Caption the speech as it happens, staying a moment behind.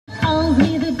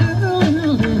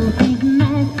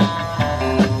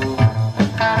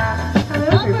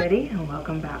everybody, and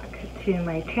welcome back to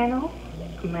my channel.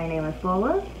 My name is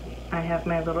Lola. I have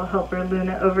my little helper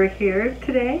Luna over here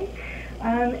today,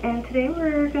 and today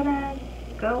we're gonna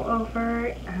go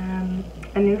over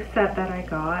a new set that I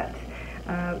got.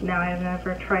 Now, I've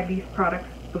never tried these products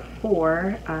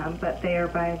before, but they are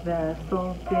by the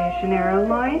Sol de Janeiro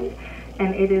line,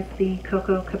 and it is the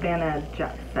Coco Cabana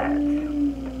Jet Set.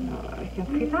 You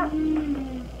can see that?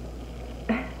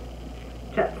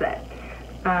 Jet Set.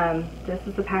 This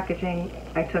is the packaging.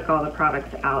 I took all the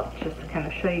products out just to kind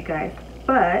of show you guys,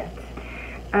 but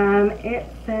it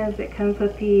says it comes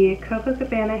with the Coco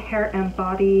Cabana Hair and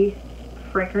Body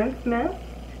Fragrance Mist,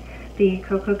 the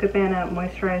Coco Cabana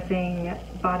Moisturizing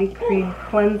Body Cream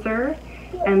Cleanser,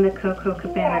 and the Coco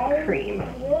Cabana Cream.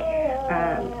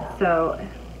 So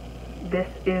this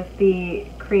is the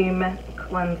cream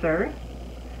cleanser.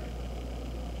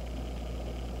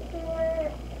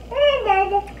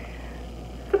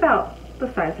 It's about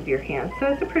the size of your hand, so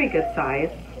it's a pretty good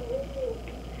size.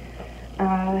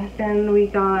 Then we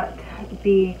got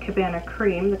the Cabana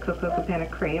Cream, the Coco Cabana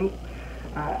Cream.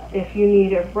 If you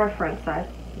need a reference size,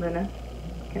 Luna,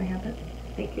 can I have this?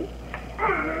 Thank you.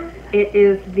 It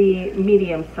is the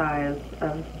medium size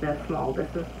of the small.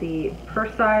 This is the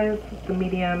purse size, the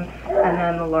medium, and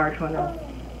then the large one is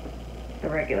the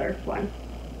regular one.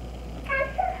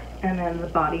 And then the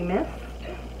body mist,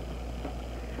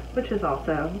 which is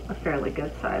also a fairly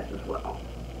good size as well.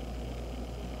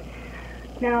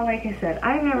 Now, like I said,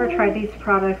 I've never tried these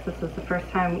products. This is the first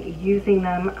time using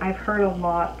them. I've heard a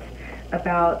lot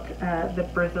about the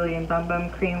Brazilian Bum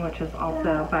Bum Cream, which is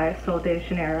also by Sol de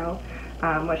Janeiro,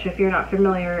 which, if you're not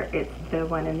familiar, it's the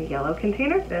one in the yellow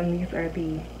container, and these are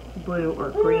the blue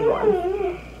or green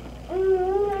ones.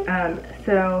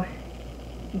 So,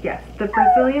 yes, the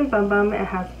Brazilian Bum Bum, it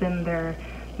has been their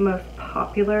most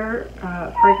popular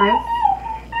fragrance,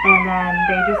 and then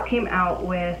they just came out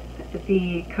with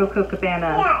the Coco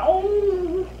Cabana.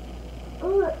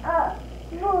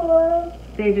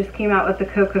 They just came out with the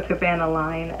Coco Cabana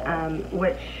line,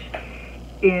 which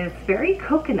is very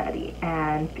coconutty,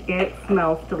 and it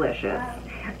smells delicious.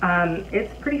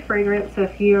 It's pretty fragrant, so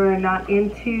if you're not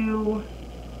into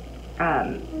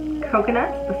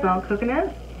coconuts, the smell of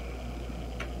coconuts,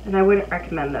 then I wouldn't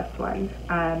recommend this one.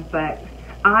 But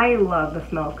I love the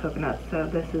smell of coconuts, so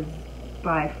this is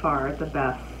by far the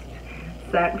best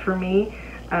set for me.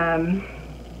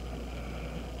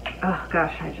 Oh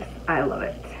gosh, I love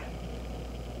it.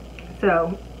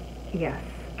 So, yes,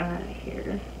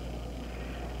 here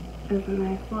is a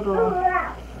nice little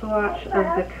swatch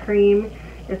of the cream.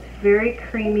 It's very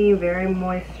creamy, very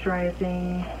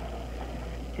moisturizing.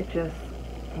 It just,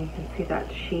 you can see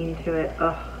that sheen to it.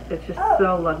 Oh, it's just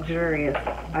so luxurious.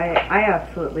 I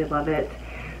absolutely love it.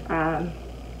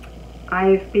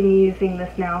 I've been using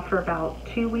this now for about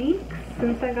 2 weeks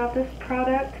since I got this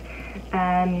product,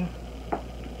 and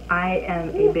I am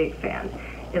a big fan.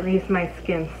 It leaves my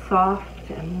skin soft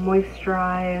and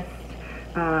moisturized,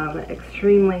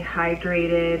 extremely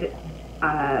hydrated.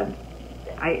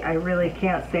 I really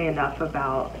can't say enough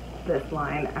about this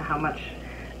line, how much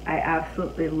I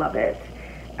absolutely love it.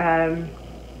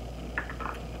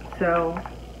 So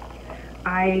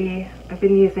I've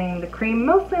been using the cream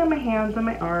mostly on my hands and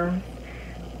my arms.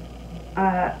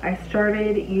 I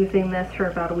started using this for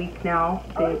about a week now,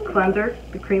 the cleanser,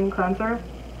 the cream cleanser,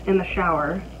 in the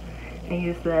shower. I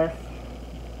use this.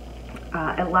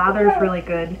 It lathers really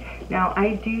good. Now,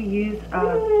 I do use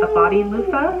a body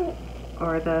loofah,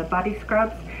 or the body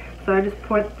scrubs, so I just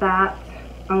put that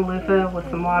on a loofah with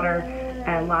some water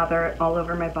and lather it all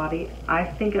over my body. I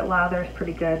think it lathers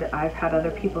pretty good. I've had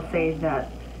other people say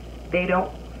that they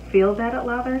don't feel that it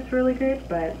lathers really good,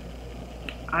 but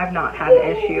I've not had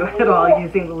an issue at all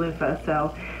using the loofah,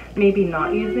 so maybe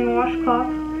not using a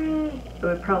washcloth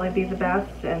would probably be the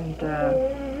best, and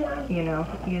you know,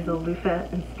 use a loofah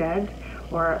instead,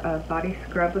 or a body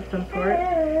scrub of some sort.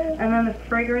 And then the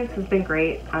fragrance has been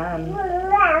great.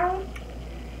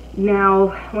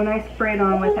 Now, when I spray it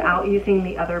on without using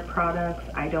the other products,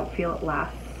 I don't feel it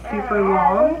lasts super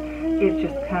long. It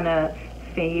just kind of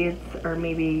fades, or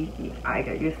maybe I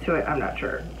got used to it, I'm not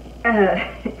sure.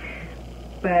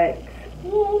 But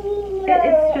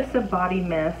it's just a body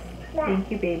mist. Thank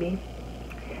you, baby.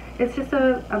 It's just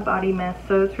a body mist,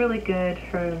 so it's really good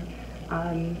for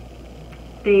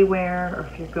day wear, or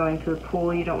if you're going to the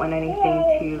pool, you don't want anything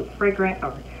too fragrant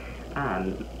or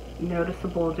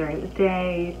noticeable during the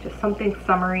day, just something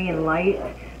summery and light.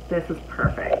 This is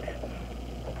perfect.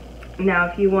 Now,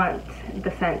 if you want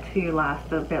the scent to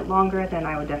last a bit longer, then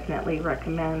I would definitely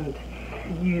recommend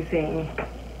using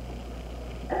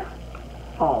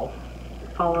all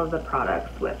of the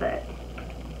products with it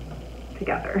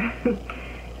together.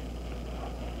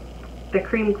 The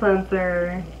cream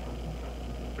cleanser,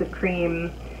 the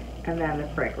cream, and then the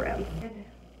fragrance. I'd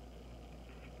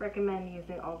recommend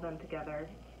using all of them together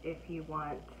if you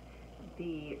want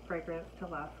the fragrance to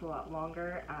last a lot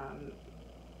longer,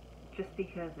 just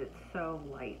because it's so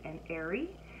light and airy.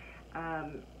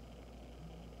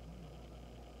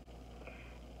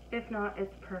 If not,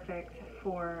 it's perfect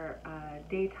for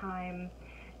daytime,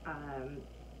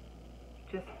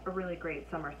 just a really great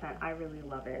summer scent. I really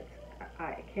love it.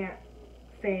 I can't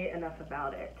say enough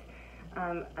about it.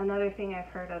 Another thing I've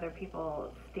heard other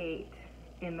people state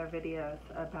in their videos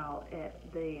about it,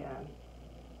 the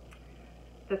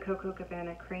Coco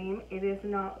Cabana cream, it is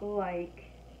not like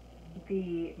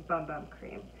the Bum Bum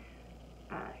cream.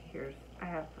 I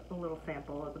have a little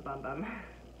sample of the Bum Bum.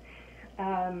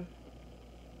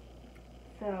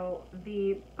 So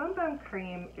the Bum Bum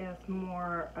cream is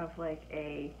more of like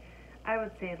I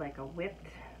would say like a whipped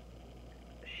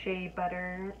shea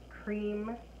butter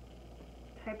cream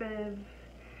type of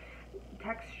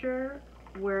texture,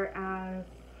 whereas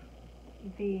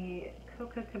the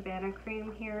Coco Cabana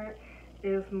cream here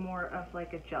is more of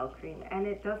like a gel cream, and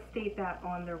it does state that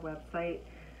on their website.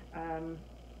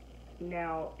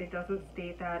 Now it doesn't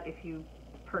state that if you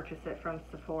purchase it from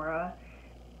Sephora,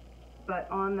 but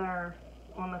on the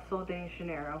Sol de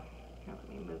Janeiro, here, let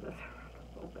me move this around a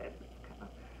little bit, it's kind of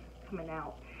coming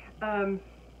out.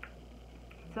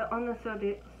 So on the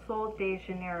Sol de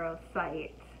Janeiro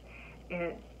site,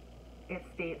 it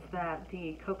states that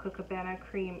the Coco Cabana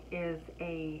cream is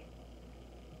a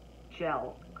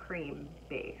gel cream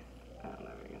base. I don't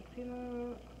know if you can see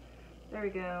that. There we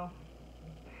go.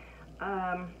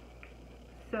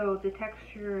 So the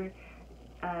texture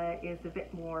is a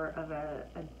bit more of a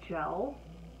gel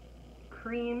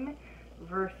cream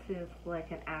versus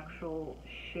like an actual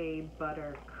shea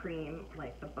butter cream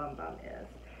like the Bum Bum is.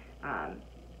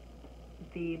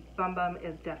 The Bum Bum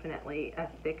is definitely a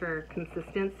thicker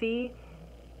consistency.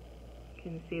 You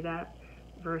can see that,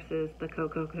 versus the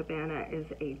Coco Cabana is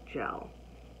a gel.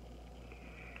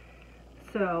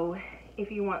 So if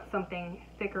you want something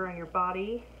thicker on your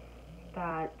body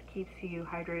that keeps you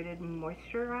hydrated and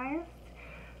moisturized,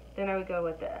 then I would go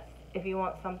with this. If you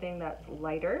want something that's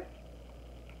lighter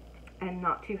and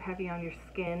not too heavy on your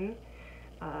skin,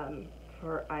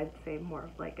 for I'd say more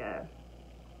of like a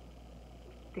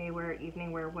day wear,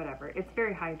 evening wear, whatever. It's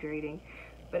very hydrating,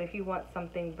 but if you want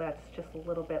something that's just a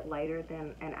little bit lighter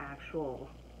than an actual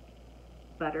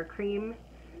buttercream,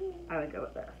 I would go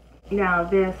with this. Now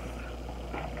this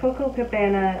Coco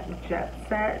Cabana Jet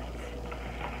Set,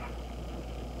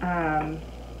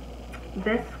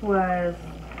 this was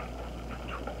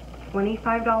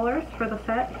 $25 for the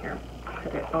set. Here,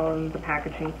 put it on the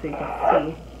packaging so you can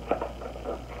see.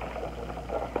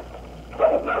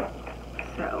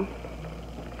 So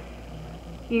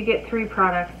you get 3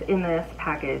 products in this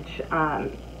package.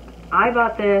 I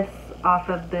bought this off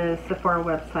of the Sephora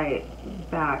website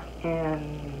back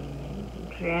in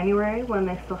January when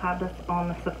they still have this on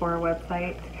the Sephora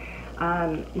website.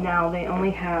 Now they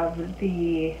only have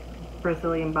the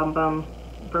Brazilian Bum Bum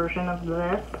version of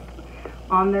this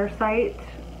on their site.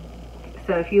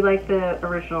 So if you like the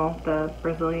original, the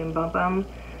Brazilian Bum Bum,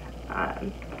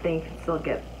 then you can still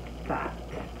get that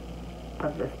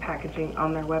of this packaging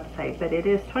on their website. But it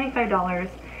is $25.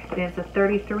 It is a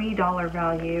 $33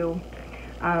 value.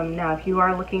 Now if you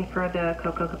are looking for the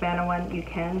Coco Cabana one, you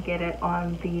can get it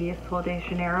on the Sol de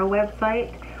Janeiro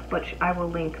website, which I will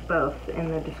link both in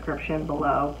the description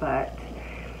below. But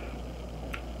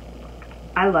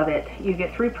I love it. You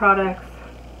get 3 products.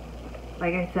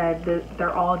 Like I said,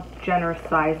 they're all generous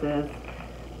sizes.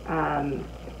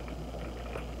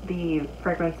 The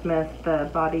fragrance mist, the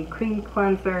body cream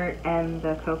cleanser, and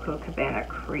the Coco Cabana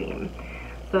cream.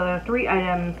 So there are 3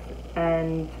 items,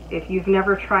 and if you've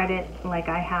never tried it like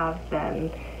I have,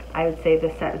 then I would say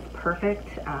this set is perfect,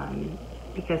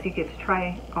 because you get to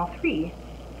try all 3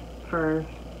 for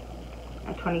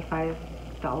a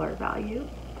 $25 value,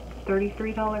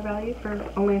 $33 value for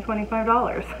only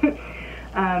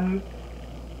 $25.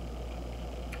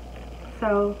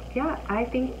 So yeah, I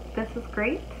think this is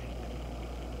great.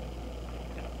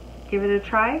 Give it a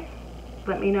try.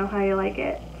 Let me know how you like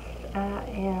it.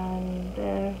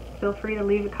 And feel free to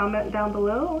leave a comment down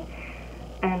below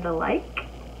and a like.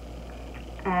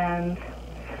 And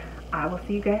I will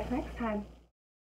see you guys next time.